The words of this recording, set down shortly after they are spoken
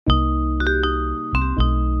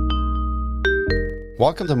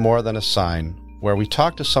Welcome to More Than a Sign, where we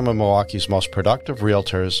talk to some of Milwaukee's most productive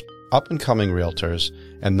realtors, up-and-coming realtors,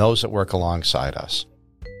 and those that work alongside us.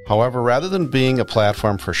 However, rather than being a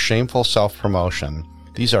platform for shameful self-promotion,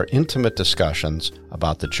 these are intimate discussions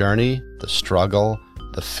about the journey, the struggle,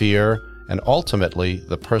 the fear, and ultimately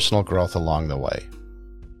the personal growth along the way.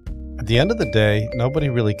 At the end of the day, nobody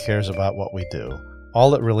really cares about what we do. All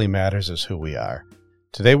that really matters is who we are.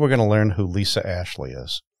 Today we're going to learn who Lisa Ashley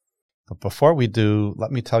is. But before we do,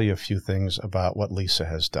 let me tell you a few things about what Lisa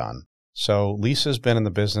has done. So Lisa's been in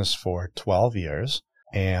the business for 12 years,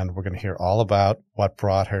 and we're going to hear all about what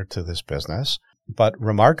brought her to this business. But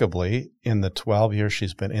remarkably, in the 12 years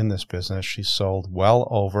she's been in this business, she's sold well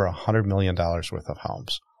over $100 million worth of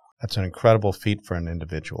homes. That's an incredible feat for an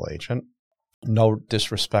individual agent. No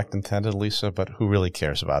disrespect intended, Lisa, but who really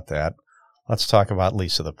cares about that? Let's talk about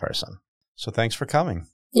Lisa the person. So thanks for coming.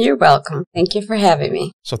 You're welcome. Thank you for having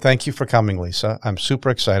me. So thank you for coming, Lisa. I'm super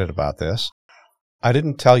excited about this. I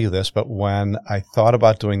didn't tell you this, but when I thought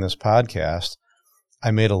about doing this podcast,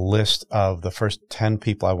 I made a list of the first 10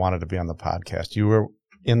 people I wanted to be on the podcast. You were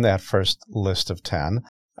in that first list of 10.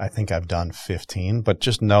 I think I've done 15, but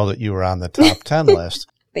just know that you were on the top 10 list.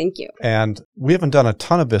 Thank you. And we haven't done a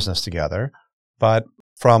ton of business together, but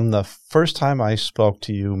from the first time I spoke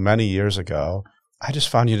to you many years ago, I just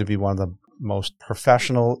found you to be one of the most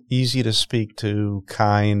professional, easy to speak to,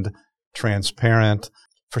 kind, transparent.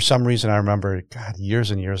 For some reason, I remember, years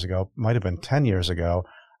and years ago, might have been 10 years ago,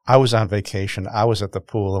 I was on vacation, I was at the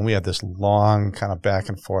pool, and we had this long kind of back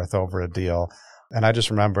and forth over a deal. And I just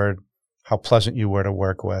remembered how pleasant you were to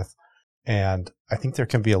work with. And I think there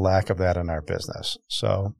can be a lack of that in our business.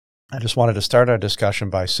 So I just wanted to start our discussion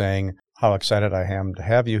by saying how excited I am to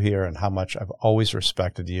have you here and how much I've always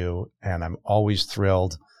respected you. And I'm always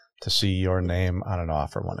thrilled to see your name on an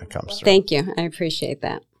offer when it comes through. Thank you. I appreciate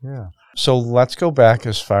that. Yeah. So let's go back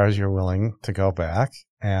as far as you're willing to go back.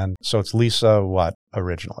 And so it's Lisa what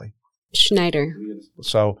originally? Schneider.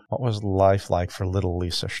 So what was life like for little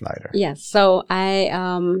Lisa Schneider? Yes. So I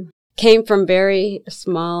came from very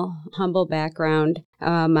small, humble background.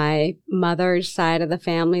 My mother's side of the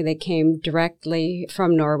family, they came directly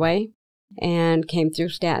from Norway and came through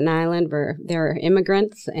Staten Island. They're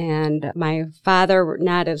immigrants, and my father,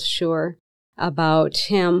 not as sure about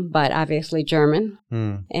him, but obviously German.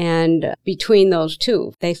 And between those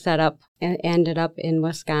two, they ended up in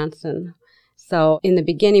Wisconsin. So in the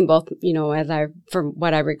beginning, both, from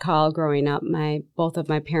what I recall growing up, both of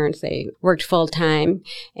my parents, they worked full time.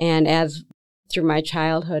 And as through my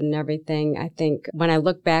childhood and everything, I think when I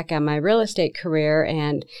look back at my real estate career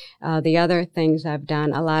and the other things I've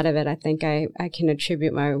done, a lot of it, I think I can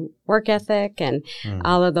attribute my work ethic and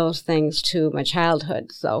all of those things to my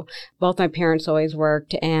childhood. So both my parents always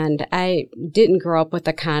worked, and I didn't grow up with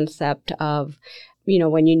the concept of,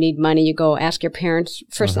 when you need money, you go ask your parents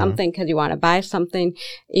for something because you want to buy something.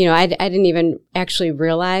 I didn't even actually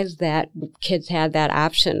realize that kids had that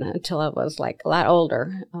option until I was like a lot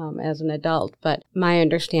older as an adult. But my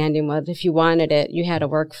understanding was if you wanted it, you had to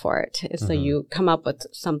work for it. So you come up with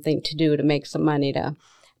something to do to make some money to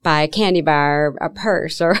buy a candy bar, a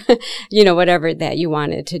purse, or, whatever that you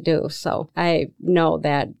wanted to do. So I know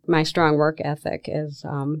that my strong work ethic is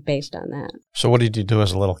based on that. So what did you do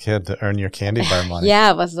as a little kid to earn your candy bar money? Yeah,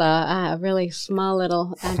 I was a really small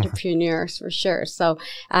little entrepreneur for sure. So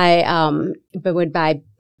I would buy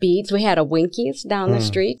beads. We had a Winkies down the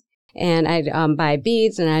street. And I'd buy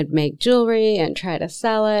beads, and I'd make jewelry and try to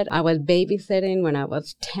sell it. I was babysitting when I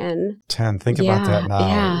was 10. 10. Think about that now,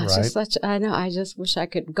 yeah, right? I know. I just wish I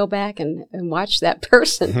could go back and watch that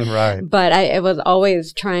person. Right. But I was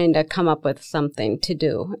always trying to come up with something to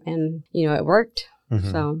do. And, it worked.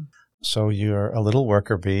 So you're a little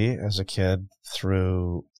worker bee as a kid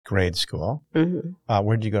through grade school.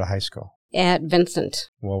 Where did you go to high school? At Vincent.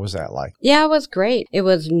 What was that like? Yeah, it was great. It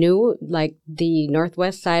was new, like the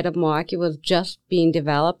northwest side of Milwaukee was just being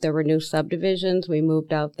developed. There were new subdivisions. We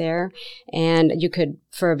moved out there, and you could,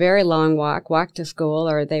 for a very long walk to school,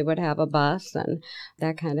 or they would have a bus and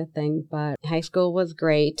that kind of thing. But high school was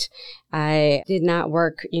great. I did not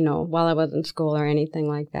work, while I was in school or anything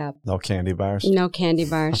like that. No candy bars? No candy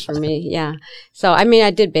bars for me, yeah. So, I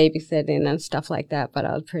did babysitting and stuff like that, but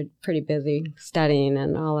I was pretty busy studying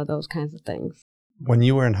and all of those kinds of things. When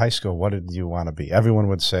you were in high school, what did you want to be? Everyone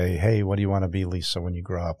would say, hey, what do you want to be, Lisa, when you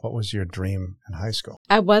grow up? What was your dream in high school?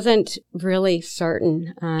 I wasn't really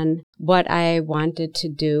certain on what I wanted to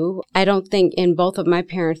do. I don't think in both of my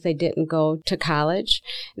parents, they didn't go to college.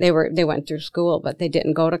 They went through school, but they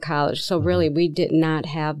didn't go to college. So really, we did not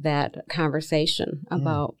have that conversation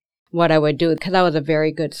about what I would do because I was a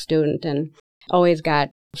very good student and always got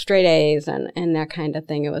straight A's and that kind of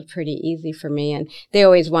thing. It was pretty easy for me. And they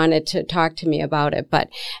always wanted to talk to me about it. But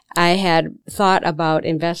I had thought about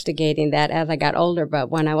investigating that as I got older. But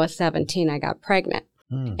when I was 17, I got pregnant.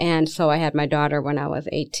 And so I had my daughter when I was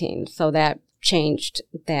 18. So that changed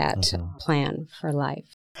that plan for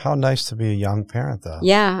life. How nice to be a young parent, though.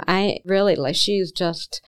 Yeah, I really, like, she's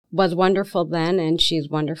just was wonderful then, and she's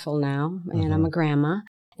wonderful now. And I'm a grandma.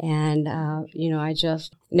 And, I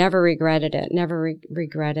just never regretted it, never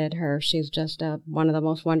regretted her. She's just one of the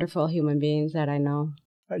most wonderful human beings that I know.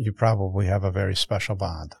 You probably have a very special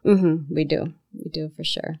bond. We do. We do, for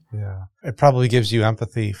sure. Yeah. It probably gives you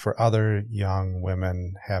empathy for other young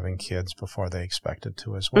women having kids before they expected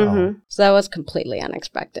to as well. So that was completely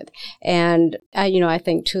unexpected. And, I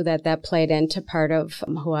think, too, that played into part of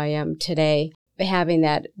who I am today. Having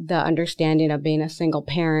the understanding of being a single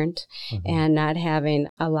parent and not having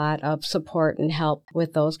a lot of support and help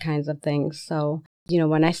with those kinds of things. So,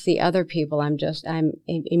 when I see other people, I'm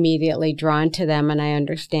immediately drawn to them, and I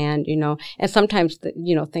understand, and sometimes,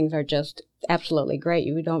 things are just absolutely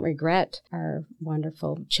great. We don't regret our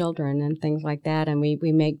wonderful children and things like that, and we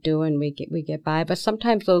make do and we get by. But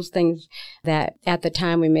sometimes those things that at the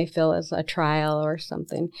time we may feel as a trial or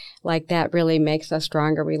something like that really makes us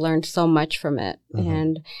stronger. We learn so much from it,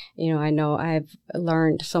 and I know I've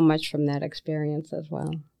learned so much from that experience as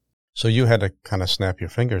well. So you had to kind of snap your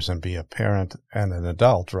fingers and be a parent and an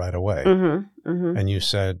adult right away. And you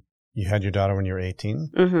said you had your daughter when you were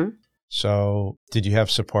 18? So did you have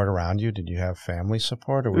support around you? Did you have family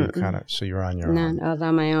support, or were you so you were on your own? None. I was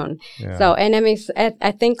on my own. Yeah. So, and I mean,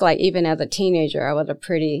 I think, like, even as a teenager, I was a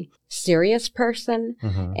pretty serious person.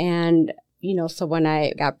 And, so when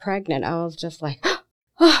I got pregnant, I was just like,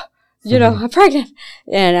 I'm pregnant.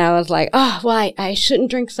 And I was like, I shouldn't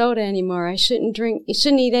drink soda anymore. You shouldn't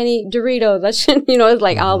eat any Doritos. I shouldn't, it was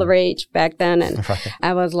like all the rage back then. And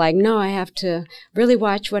I was like, no, I have to really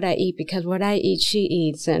watch what I eat, because what I eat, she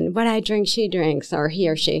eats, and what I drink, she drinks, or he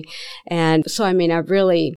or she. And so, I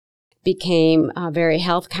really became very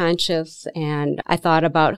health conscious, and I thought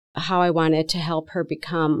about how I wanted to help her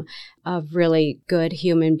become a really good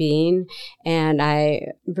human being. And I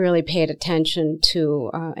really paid attention to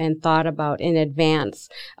and thought about in advance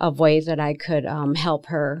of ways that I could help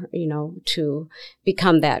her, to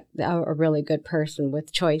become a really good person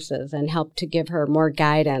with choices, and help to give her more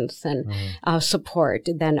guidance and support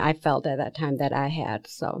than I felt at that time that I had.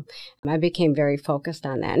 So I became very focused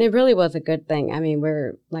on that. And it really was a good thing.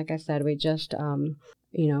 We're, like I said, we just,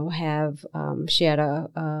 she had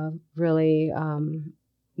a really,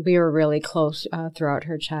 we were really close throughout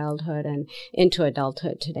her childhood and into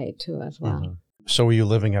adulthood today, too, as well. So were you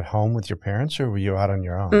living at home with your parents, or were you out on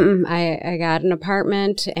your own? I got an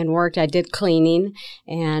apartment and worked. I did cleaning,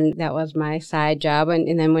 and that was my side job.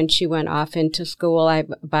 And then when she went off into school,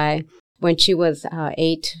 when she was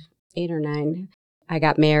 8 or 9, I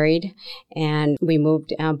got married, and we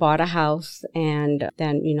moved, bought a house, and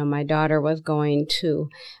then, my daughter was going to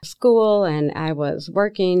school, and I was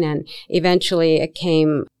working, and eventually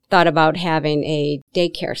thought about having a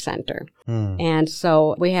daycare center. And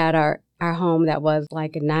so we had our home that was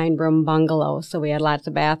like a 9-room bungalow, so we had lots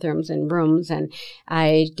of bathrooms and rooms, and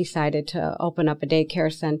I decided to open up a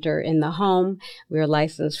daycare center in the home.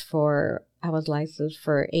 I was licensed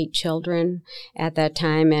for 8 children at that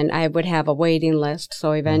time, and I would have a waiting list.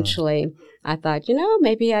 So eventually I thought,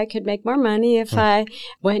 maybe I could make more money if I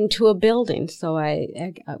went into a building. So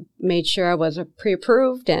I made sure I was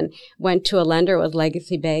pre-approved and went to a lender. It was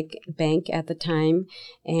Legacy Bank at the time,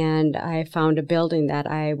 and I found a building that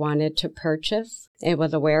I wanted to purchase. It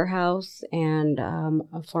was a warehouse, and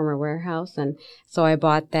a former warehouse, and so I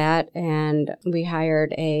bought that, and we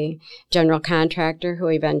hired a general contractor who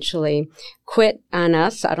eventually quit on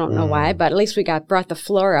us. I don't know why, but at least we brought the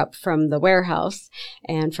floor up from the warehouse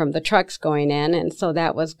and from the trucks going in, and so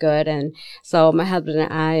that was good. And so my husband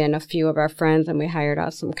and I and a few of our friends, and we hired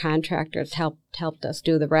out some contractors, helped us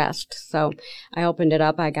do the rest. So I opened it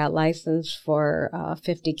up. I got licensed for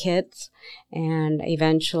 50 kids, and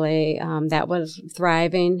eventually that was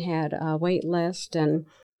thriving, had a wait list. And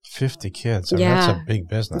 50 kids. That's a big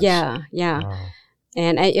business. Yeah. Wow.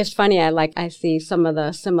 And it's funny, I see some of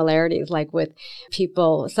the similarities, like with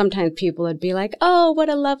people. Sometimes people would be like, oh, what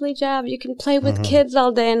a lovely job. You can play with kids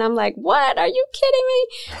all day. And I'm like, what? Are you kidding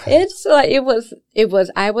me? It's like,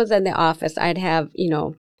 I was in the office. I'd have,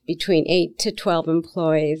 between 8 to 12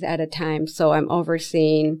 employees at a time. So I'm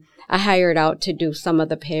overseeing, I hired out to do some of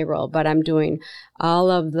the payroll, but I'm doing all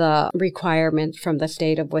of the requirements from the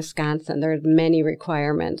state of Wisconsin. There's many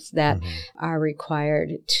requirements that are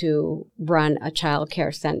required to run a child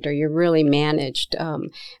care center. You're really managed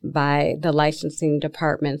by the licensing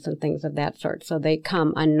departments and things of that sort. So they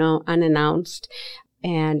come unannounced.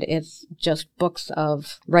 And it's just books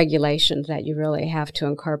of regulations that you really have to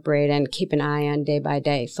incorporate and keep an eye on day by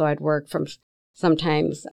day. So I'd work from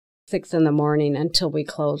sometimes 6 in the morning until we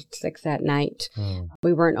closed 6 at night.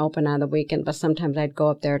 We weren't open on the weekend, but sometimes I'd go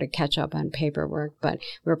up there to catch up on paperwork. But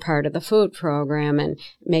we're part of the food program and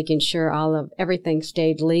making sure everything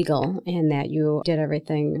stayed legal and that you did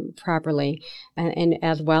everything properly. And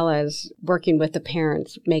as well as working with the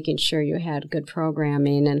parents, making sure you had good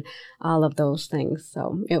programming and all of those things.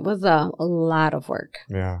 So it was a lot of work.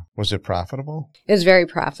 Yeah. Was it profitable? It was very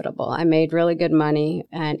profitable. I made really good money.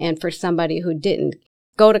 And for somebody who didn't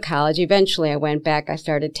go to college, eventually I went back. I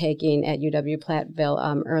started taking at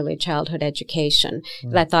UW-Platteville early childhood education.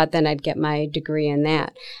 I thought then I'd get my degree in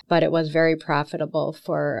that. But it was very profitable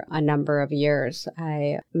for a number of years.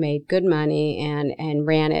 I made good money and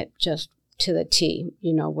ran it just to the T,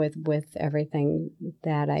 with everything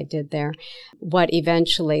that I did there. What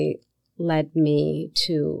eventually led me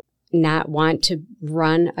to not want to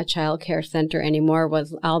run a child care center anymore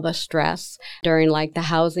was all the stress during the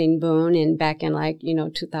housing boom and back in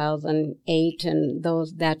 2008 and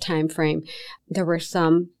that time frame. There were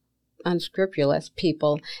some unscrupulous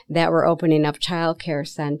people that were opening up child care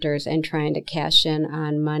centers and trying to cash in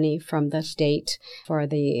on money from the state for I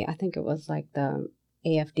think it was the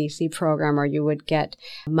AFDC program, or you would get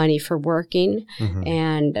money for working.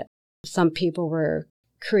 And some people were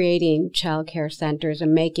creating child care centers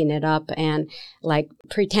and making it up and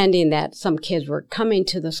pretending that some kids were coming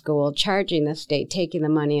to the school, charging the state, taking the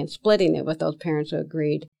money and splitting it with those parents who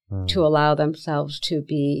agreed to allow themselves to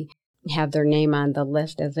have their name on the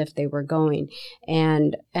list as if they were going.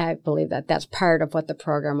 And I believe that that's part of what the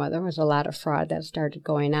program was. There was a lot of fraud that started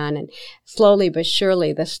going on. And slowly but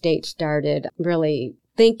surely, the state started really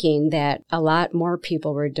thinking that a lot more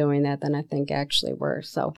people were doing that than I think actually were.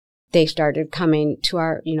 So they started coming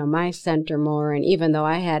to my center more. And even though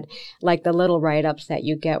I had the little write-ups that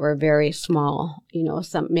you get were very small,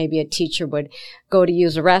 maybe a teacher would go to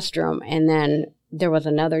use a restroom and then there was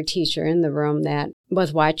another teacher in the room that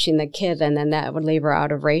was watching the kids, and then that would leave her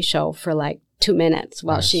out of ratio for 2 minutes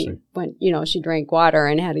while she went, she drank water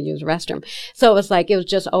and had to use the restroom. So it was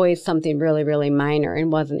just always something really, really minor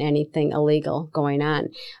and wasn't anything illegal going on.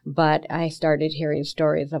 But I started hearing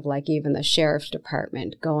stories of even the sheriff's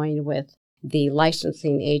department going with the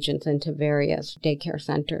licensing agents into various daycare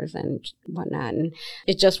centers and whatnot. And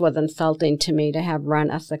it just was insulting to me to have run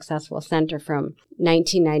a successful center from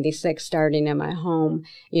 1996, starting in my home,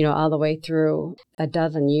 all the way through over a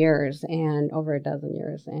dozen years,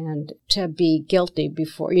 and to be guilty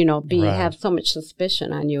before, have so much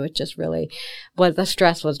suspicion on you. It just really the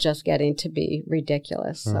stress was just getting to be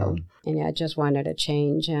ridiculous. So, and I just wanted to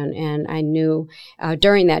change. And I knew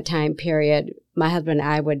during that time period, my husband and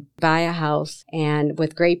I would buy a house and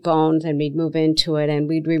with great bones, and we'd move into it and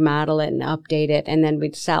we'd remodel it and update it, and then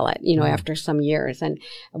we'd sell it, after some years. And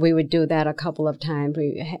we would do that a couple of times.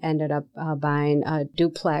 We ended up buying a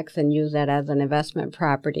duplex and used that as an investment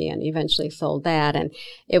property and eventually sold that. And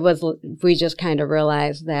we just kind of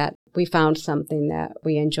realized that we found something that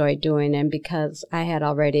we enjoyed doing. And because I had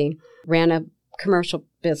already ran a commercial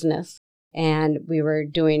business, and we were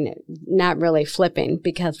doing, not really flipping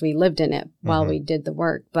because we lived in it while we did the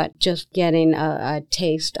work, but just getting a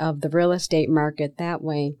taste of the real estate market that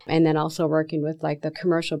way. And then also working with the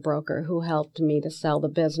commercial broker who helped me to sell the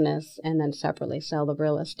business and then separately sell the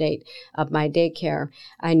real estate of my daycare.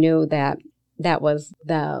 I knew that was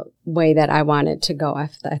the way that I wanted to go.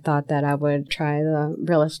 I thought that I would try the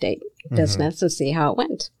real estate business and see how it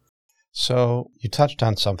went. So you touched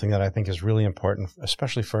on something that I think is really important,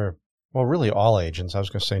 especially for really all agents. I was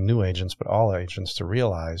going to say new agents, but all agents to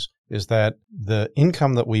realize is that the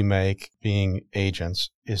income that we make being agents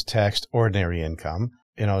is taxed ordinary income,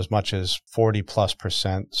 as much as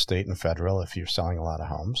 40+% state and federal if you're selling a lot of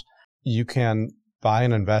homes. You can buy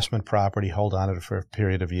an investment property, hold on to it for a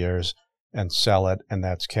period of years, and sell it, and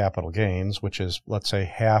that's capital gains, which is, let's say,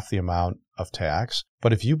 half the amount of tax.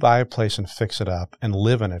 But if you buy a place and fix it up and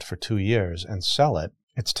live in it for 2 years and sell it,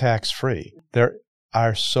 it's tax-free. There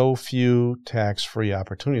are so few tax-free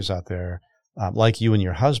opportunities out there. Like you and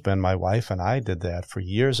your husband, my wife and I did that for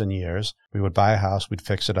years and years. We would buy a house, we'd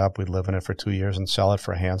fix it up, we'd live in it for 2 years and sell it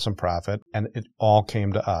for a handsome profit, and it all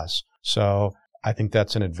came to us. So I think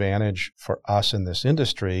that's an advantage for us in this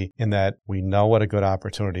industry in that we know what a good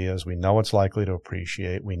opportunity is. We know it's likely to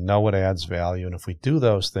appreciate. We know what adds value. And if we do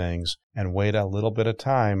those things and wait a little bit of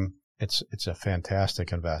time, it's a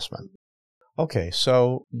fantastic investment. Okay,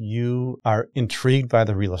 so you are intrigued by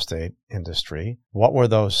the real estate industry. What were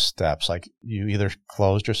those steps? Like you either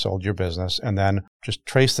closed or sold your business, and then just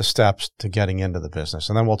trace the steps to getting into the business.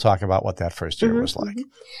 And then we'll talk about what that first year was like.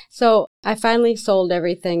 So I finally sold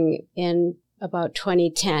everything in about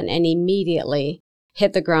 2010 and immediately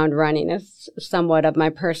hit the ground running. It's somewhat of my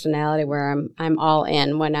personality where I'm all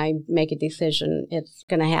in. When I make a decision, it's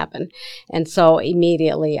going to happen. And so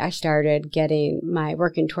immediately I started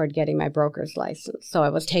working toward getting my broker's license. So I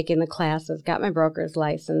was taking the classes, got my broker's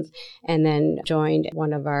license, and then joined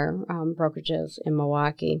one of our brokerages in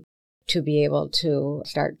Milwaukee to be able to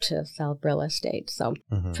start to sell real estate. So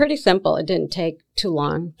pretty simple. It didn't take too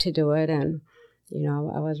long to do it. And,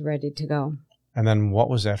 I was ready to go. And then what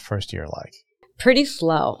was that first year like? Pretty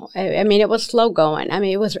slow. I mean, it was slow going. I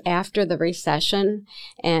mean, it was after the recession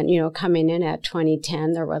and, coming in at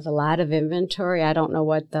 2010, there was a lot of inventory. I don't know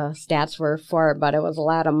what the stats were for it, but it was a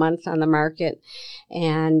lot of months on the market.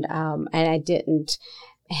 And I didn't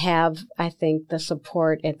have, I think, the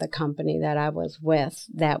support at the company that I was with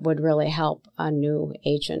that would really help a new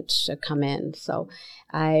agent to come in. So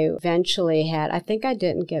I eventually I think I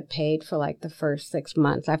didn't get paid for like the first 6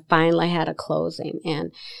 months. I finally had a closing.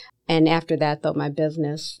 And after that, though, my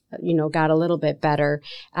business, got a little bit better.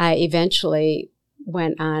 I eventually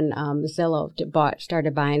went on Zillow,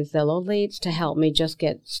 started buying Zillow leads to help me just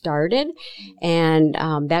get started. And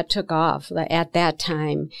that took off. At that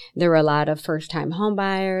time, there were a lot of first-time home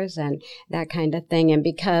buyers and that kind of thing. And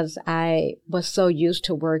because I was so used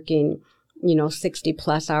to working 60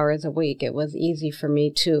 plus hours a week. It was easy for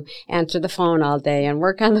me to answer the phone all day and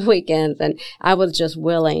work on the weekends. And I was just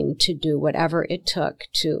willing to do whatever it took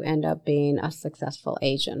to end up being a successful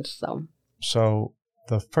agent. So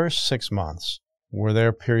the first 6 months, were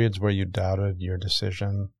there periods where you doubted your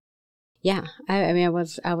decision? Yeah. I mean,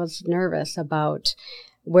 I was nervous about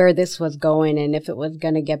where this was going and if it was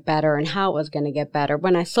going to get better and how it was going to get better.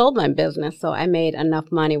 When I sold my business, so I made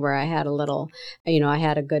enough money where I had I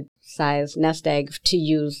had a good size nest egg to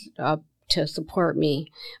use to support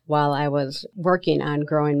me while I was working on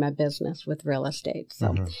growing my business with real estate.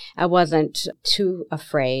 So I wasn't too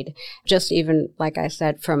afraid. Just even, like I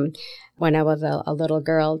said, from when I was a little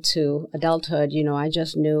girl to adulthood, I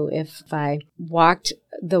just knew if I walked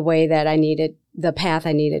the way that I needed, the path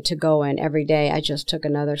I needed to go in every day, I just took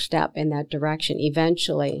another step in that direction.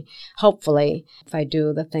 Eventually, hopefully, if I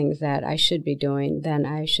do the things that I should be doing, then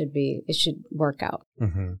it should work out.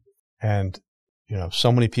 And,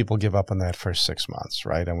 so many people give up in that first 6 months,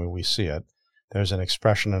 right? I mean, we see it. There's an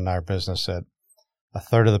expression in our business that a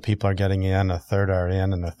third of the people are getting in, a third are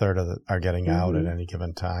in, and a third are getting out at any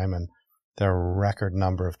given time. And there are a record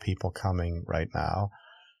number of people coming right now.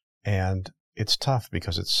 And it's tough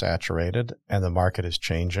because it's saturated and the market is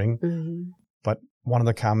changing. But one of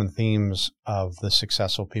the common themes of the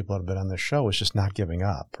successful people that have been on this show is just not giving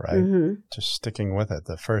up, right? Just sticking with it.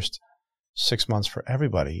 The first 6 months for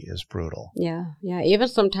everybody is brutal. Yeah. Even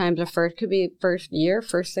sometimes could be first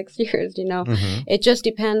 6 years, It just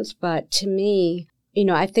depends. But to me,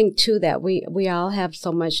 I think too that we all have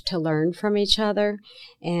so much to learn from each other.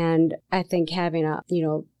 And I think having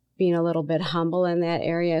being a little bit humble in that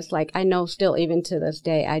area. It's like, I know still, even to this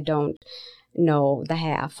day, I don't know the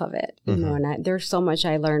half of it, and there's so much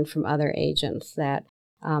I learned from other agents that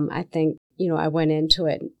I think, I went into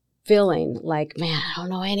it feeling like, man, I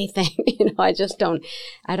don't know anything.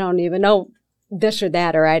 I don't even know this or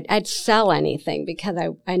that, or I'd sell anything because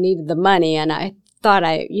I needed the money, and I thought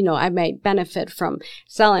I might benefit from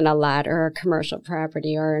selling a lot or a commercial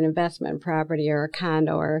property or an investment property or a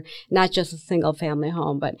condo or not just a single family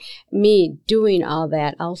home. But me doing all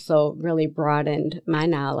that also really broadened my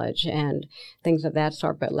knowledge and things of that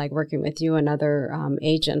sort. But like working with you and other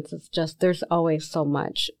agents, it's just, there's always so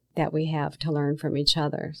much that we have to learn from each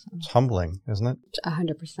other. So. It's humbling, isn't it?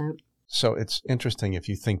 100%. So it's interesting if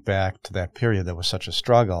you think back to that period that was such a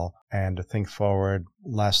struggle and to think forward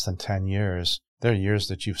less than 10 years, there are years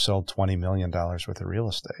that you've sold $20 million worth of real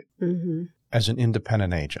estate as an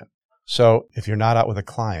independent agent. So if you're not out with a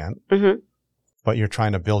client, but you're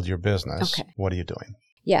trying to build your business, what are you doing?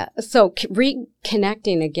 Yeah. So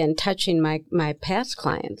reconnecting again, touching my past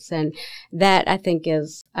clients. And that I think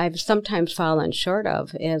I've sometimes fallen short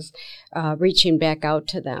of is reaching back out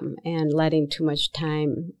to them and letting too much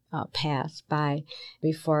time pass by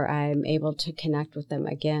before I'm able to connect with them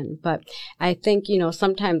again. But I think,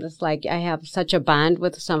 sometimes it's like I have such a bond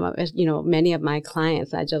with some of, many of my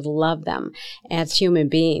clients. I just love them as human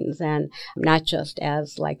beings and not just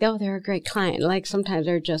as like, oh, they're a great client. Like sometimes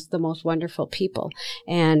they're just the most wonderful people,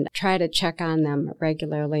 and try to check on them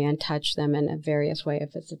regularly and touch them in a various way,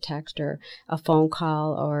 if it's a text or a phone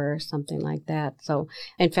call or something like that. So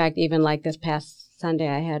in fact, even like this past Sunday,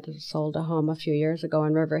 I had sold a home a few years ago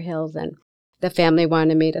in River Hills, and the family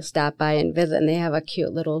wanted me to stop by and visit, and they have a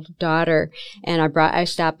cute little daughter. And I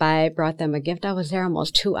stopped by, brought them a gift. I was there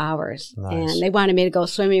almost 2 hours, Nice. and they wanted me to go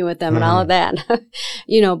swimming with them and all of that.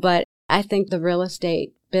 But I think the real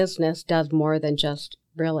estate business does more than just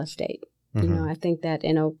real estate. I think that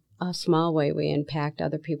in a small way we impact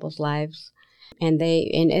other people's lives. And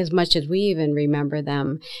as much as we even remember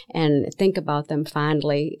them and think about them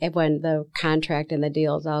fondly, when the contract and the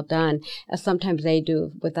deal is all done, sometimes they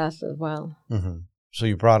do with us as well. Mm-hmm. So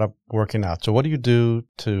you brought up working out. So what do you do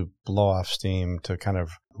to blow off steam, to kind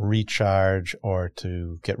of recharge, or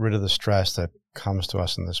to get rid of the stress that comes to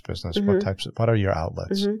us in this business? What are your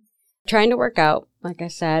outlets? Trying to work out, like I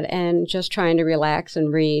said, and just trying to relax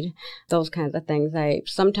and read, those kinds of things.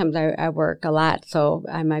 Sometimes I work a lot, so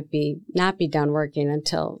I might not be done working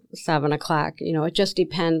until 7 o'clock. It just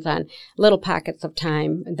depends on little pockets of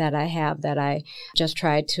time that I have that I just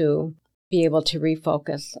try to be able to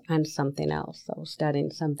refocus on something else. So studying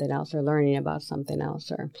something else or learning about something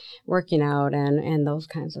else or working out and those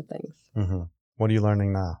kinds of things. Mm-hmm. What are you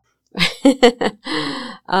learning now?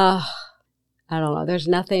 I don't know. There's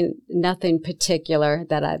nothing particular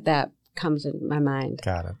that comes in my mind.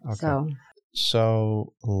 Got it. Okay.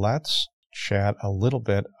 So let's chat a little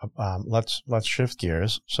bit. Let's shift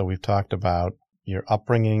gears. So we've talked about your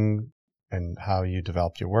upbringing and how you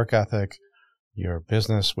developed your work ethic, your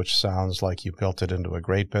business, which sounds like you built it into a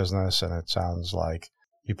great business, and it sounds like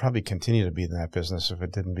you probably continue to be in that business if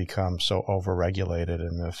it didn't become so overregulated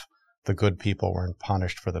and if the good people weren't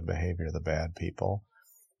punished for the behavior of the bad people.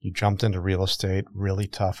 You jumped into real estate, really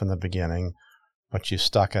tough in the beginning, but you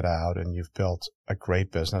stuck it out and you've built a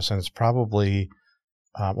great business. And it's probably,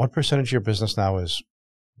 what percentage of your business now is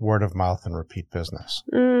word of mouth and repeat business?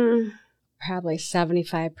 Probably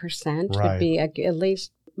 75% Right. would be at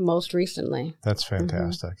least most recently. That's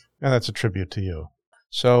fantastic. And that's a tribute to you.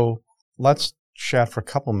 So let's chat for a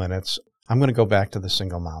couple minutes. I'm going to go back to the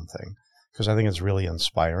single mom thing because I think it's really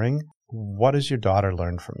inspiring. What has your daughter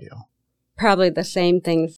learned from you? Probably the same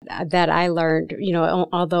things that I learned,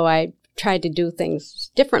 although I tried to do things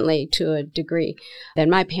differently to a degree than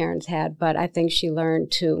my parents had. But I think she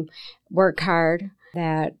learned to work hard,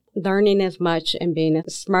 that learning as much and being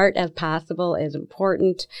as smart as possible is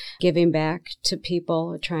important, giving back to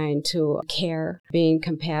people, trying to care, being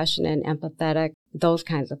compassionate and empathetic, those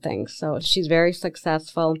kinds of things. So she's very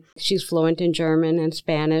successful. She's fluent in German and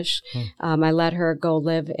Spanish. I let her go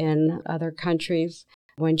live in other countries.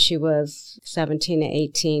 When she was 17 and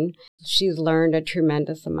 18, she's learned a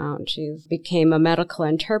tremendous amount. She's became a medical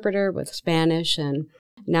interpreter with Spanish, and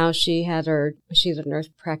now she's a nurse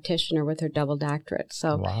practitioner with her double doctorate.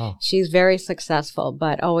 So Wow. She's very successful,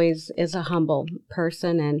 but always is a humble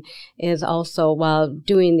person, and is also, while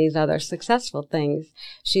doing these other successful things,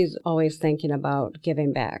 she's always thinking about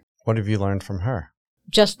giving back. What have you learned from her?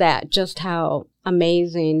 Just how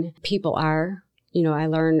amazing people are. I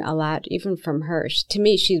learn a lot even from her. To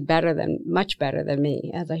me, she's much better than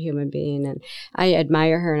me as a human being. And I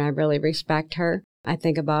admire her and I really respect her. I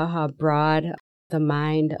think about how broad the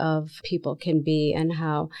mind of people can be and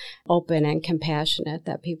how open and compassionate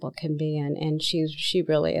that people can be. And she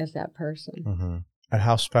really is that person. Mm-hmm. And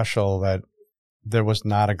how special that there was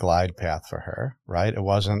not a glide path for her, right? It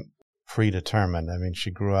wasn't predetermined. I mean,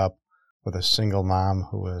 she grew up with a single mom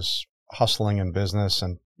who was hustling in business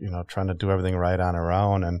and trying to do everything right on her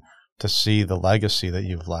own, and to see the legacy that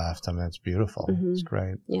you've left. I mean, it's beautiful. It's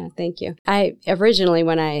great. Yeah, thank you. I originally,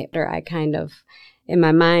 when I kind of, in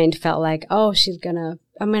my mind, felt like, oh,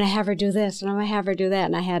 I'm going to have her do this and I'm going to have her do that.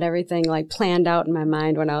 And I had everything like planned out in my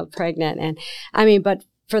mind when I was pregnant. And I mean, but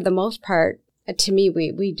for the most part, to me,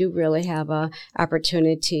 we do really have a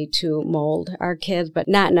opportunity to mold our kids, but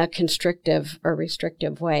not in a constrictive or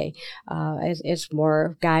restrictive way. It's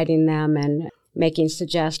more guiding them and making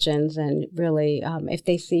suggestions, and really, if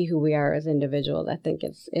they see who we are as individuals, I think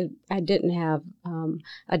I didn't have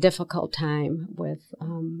a difficult time with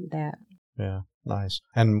that. Yeah, nice.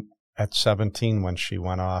 And at 17, when she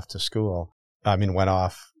went off to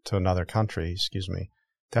another country,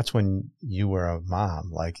 that's when you were a mom.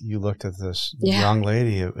 Like, you looked at this young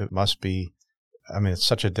lady, it must be, it's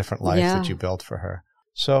such a different life that you built for her.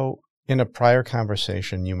 So In a prior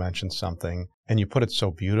conversation, you mentioned something, and you put it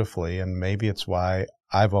so beautifully, and maybe it's why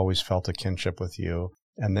I've always felt a kinship with you,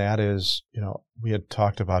 and that is, we had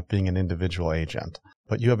talked about being an individual agent,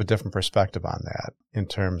 but you have a different perspective on that in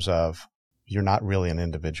terms of you're not really an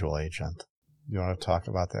individual agent. You want to talk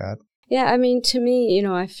about that? Yeah, I mean, to me,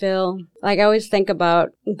 I feel like I always think about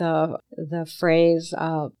the phrase,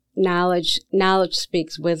 knowledge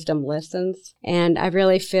speaks, wisdom listens. And I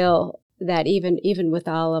really feel that even with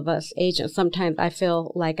all of us agents, sometimes I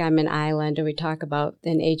feel like I'm an island, and we talk about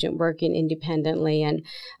an agent working independently, and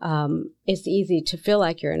it's easy to feel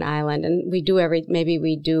like you're an island, and maybe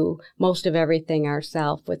we do most of everything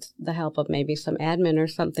ourselves with the help of maybe some admin or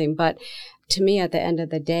something. But to me, at the end of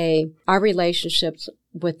the day, our relationships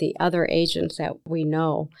with the other agents that we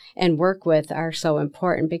know and work with are so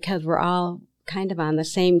important, because we're all kind of on the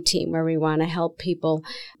same team, where we want to help people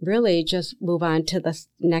really just move on to the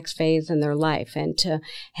next phase in their life and to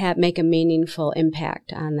make a meaningful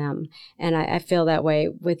impact on them. And I feel that way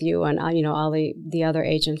with you and all the other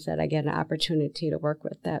agents that I get an opportunity to work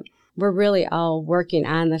with, that we're really all working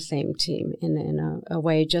on the same team in a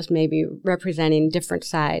way, just maybe representing different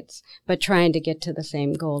sides, but trying to get to the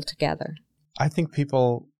same goal together. I think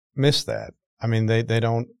people miss that. I mean, they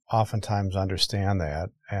don't oftentimes understand that.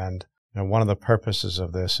 And one of the purposes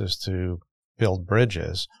of this is to build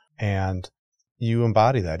bridges, and you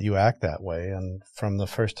embody that. You act that way. And from the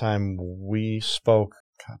first time we spoke,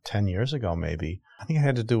 10 years ago maybe, I think it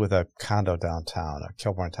had to do with a condo downtown, a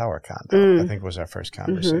Kilbourne Tower condo. I think was our first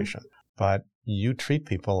conversation. Mm-hmm. But you treat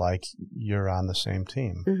people like you're on the same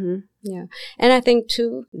team. Mm-hmm. Yeah. And I think,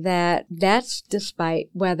 too, that's despite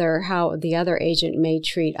how the other agent may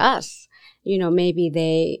treat us. Maybe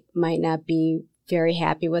they might not be very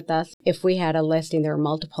happy with us. If we had a listing, there were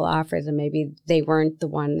multiple offers, and maybe they weren't the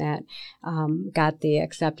one that got the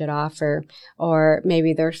accepted offer, or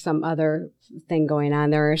maybe there's some other thing going on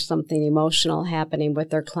there, or something emotional happening with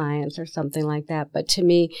their clients or something like that. But to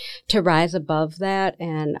me, to rise above that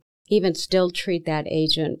and even still treat that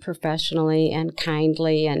agent professionally and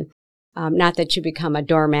kindly, and not that you become a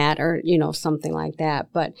doormat or, something like that,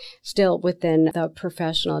 but still within the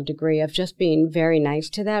professional degree of just being very nice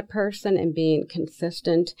to that person and being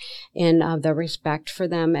consistent in the respect for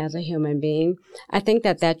them as a human being. I think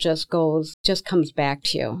that just comes back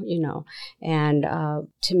to you, and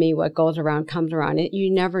to me, what goes around comes around. You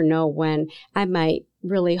never know when I might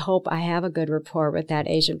really hope I have a good rapport with that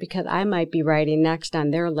agent, because I might be writing next on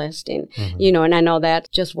their listing, mm-hmm. And I know that's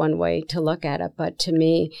just one way to look at it. But to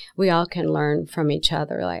me, we all can learn from each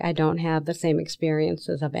other. Like, I don't have the same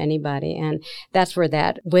experiences of anybody. And that's where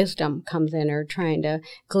that wisdom comes in, or trying to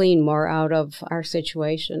glean more out of our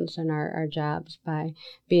situations and our jobs by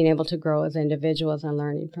being able to grow as individuals and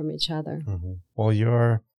learning from each other. Mm-hmm. Well,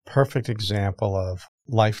 you're a perfect example of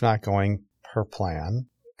life not going per plan,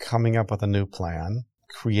 coming up with a new plan,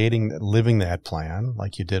 living that plan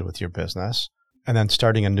like you did with your business, and then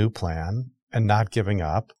starting a new plan and not giving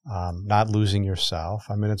up, not losing yourself.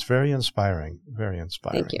 I mean, it's very inspiring, very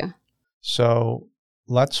inspiring. Thank you. So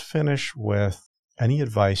let's finish with any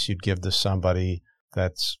advice you'd give to somebody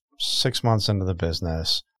that's 6 months into the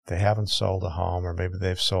business, they haven't sold a home, or maybe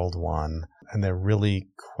they've sold one, and they're really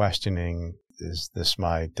questioning, is this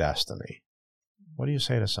my destiny? What do you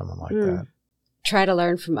say to someone like that? Try to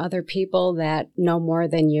learn from other people that know more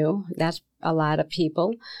than you. That's a lot of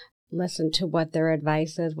people. Listen to what their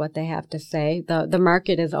advice is, what they have to say. The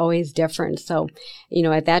market is always different. So,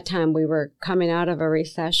 at that time we were coming out of a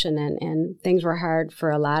recession, and things were hard for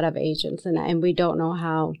a lot of agents. And we don't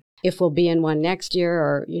know if we'll be in one next year,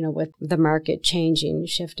 or, with the market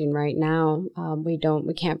shifting right now, we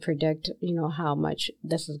can't predict, how much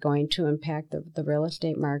this is going to impact the real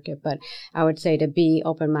estate market. But I would say to be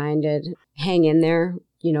open-minded, hang in there,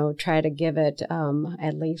 try to give it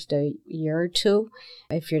at least a year or two.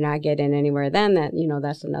 If you're not getting anywhere then,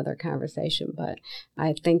 that's another conversation. But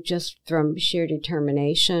I think just from sheer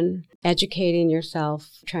determination, educating yourself,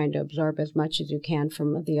 trying to absorb as much as you can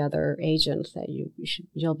from the other agents, that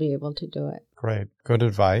you'll be able to do it. Great. Good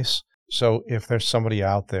advice. So if there's somebody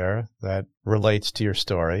out there that relates to your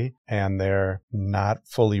story and they're not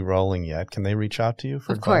fully rolling yet, can they reach out to you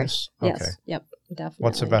for advice? Of course. Yes. Okay. Yep. Definitely.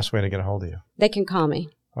 What's the best way to get a hold of you? They can call me.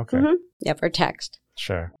 Okay. Mm-hmm. Yep, or text.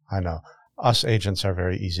 Sure. I know. Us agents are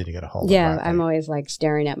very easy to get a hold of. Yeah, I'm always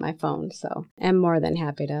staring at my phone, so I'm more than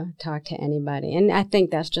happy to talk to anybody. And I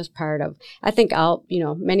think that's just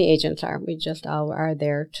many agents are. We just all are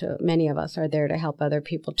there many of us are there to help other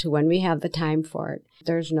people too when we have the time for it.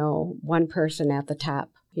 There's no one person at the top.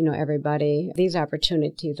 Everybody, these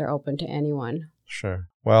opportunities are open to anyone. Sure.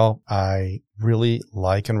 Well, I really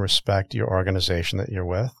like and respect your organization that you're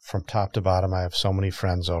with. From top to bottom, I have so many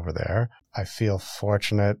friends over there. I feel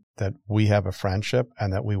fortunate that we have a friendship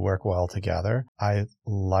and that we work well together. I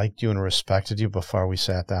liked you and respected you before we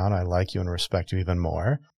sat down. I like you and respect you even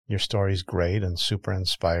more. Your story's great and super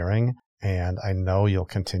inspiring, and I know you'll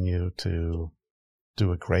continue to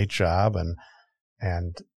do a great job.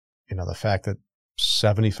 And the fact that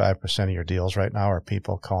 75% of your deals right now are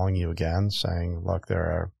people calling you again saying, look, there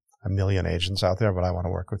are a million agents out there, but I want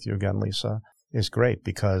to work with you again, Lisa, is great,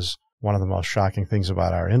 because one of the most shocking things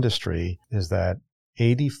about our industry is that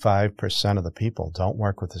 85% of the people don't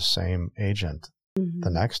work with the same agent the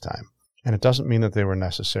next time. And it doesn't mean that they were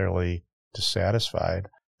necessarily dissatisfied,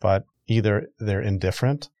 but either they're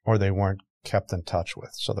indifferent or they weren't kept in touch with.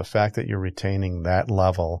 So the fact that you're retaining that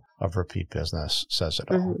level of repeat business says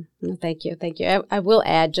it all. Thank you. Thank you. I will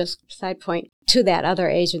add, just side point, to that other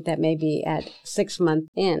agent that may be at 6 months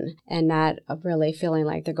in and not really feeling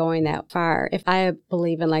like they're going that far. If I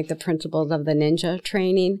believe in like the principles of the ninja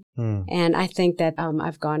training, and I think that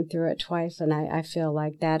I've gone through it twice, and I feel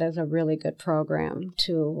like that is a really good program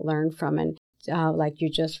to learn from. And like you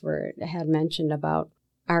just had mentioned about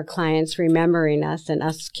our clients remembering us and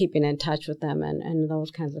us keeping in touch with them and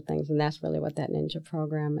those kinds of things. And that's really what that ninja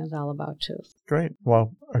program is all about too. Great.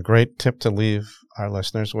 Well, a great tip to leave our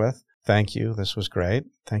listeners with. Thank you. This was great.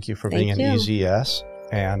 Thank you for being an easy yes.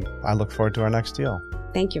 And I look forward to our next deal.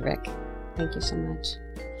 Thank you, Rick. Thank you so much.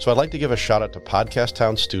 So I'd like to give a shout out to Podcast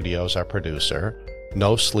Town Studios, our producer,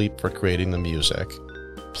 No Sleep for creating the music.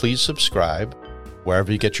 Please subscribe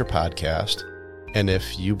wherever you get your podcast. And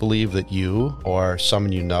if you believe that you or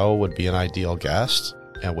someone you know would be an ideal guest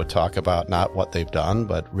and would talk about not what they've done,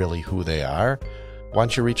 but really who they are, why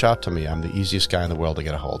don't you reach out to me? I'm the easiest guy in the world to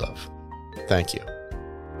get a hold of. Thank you.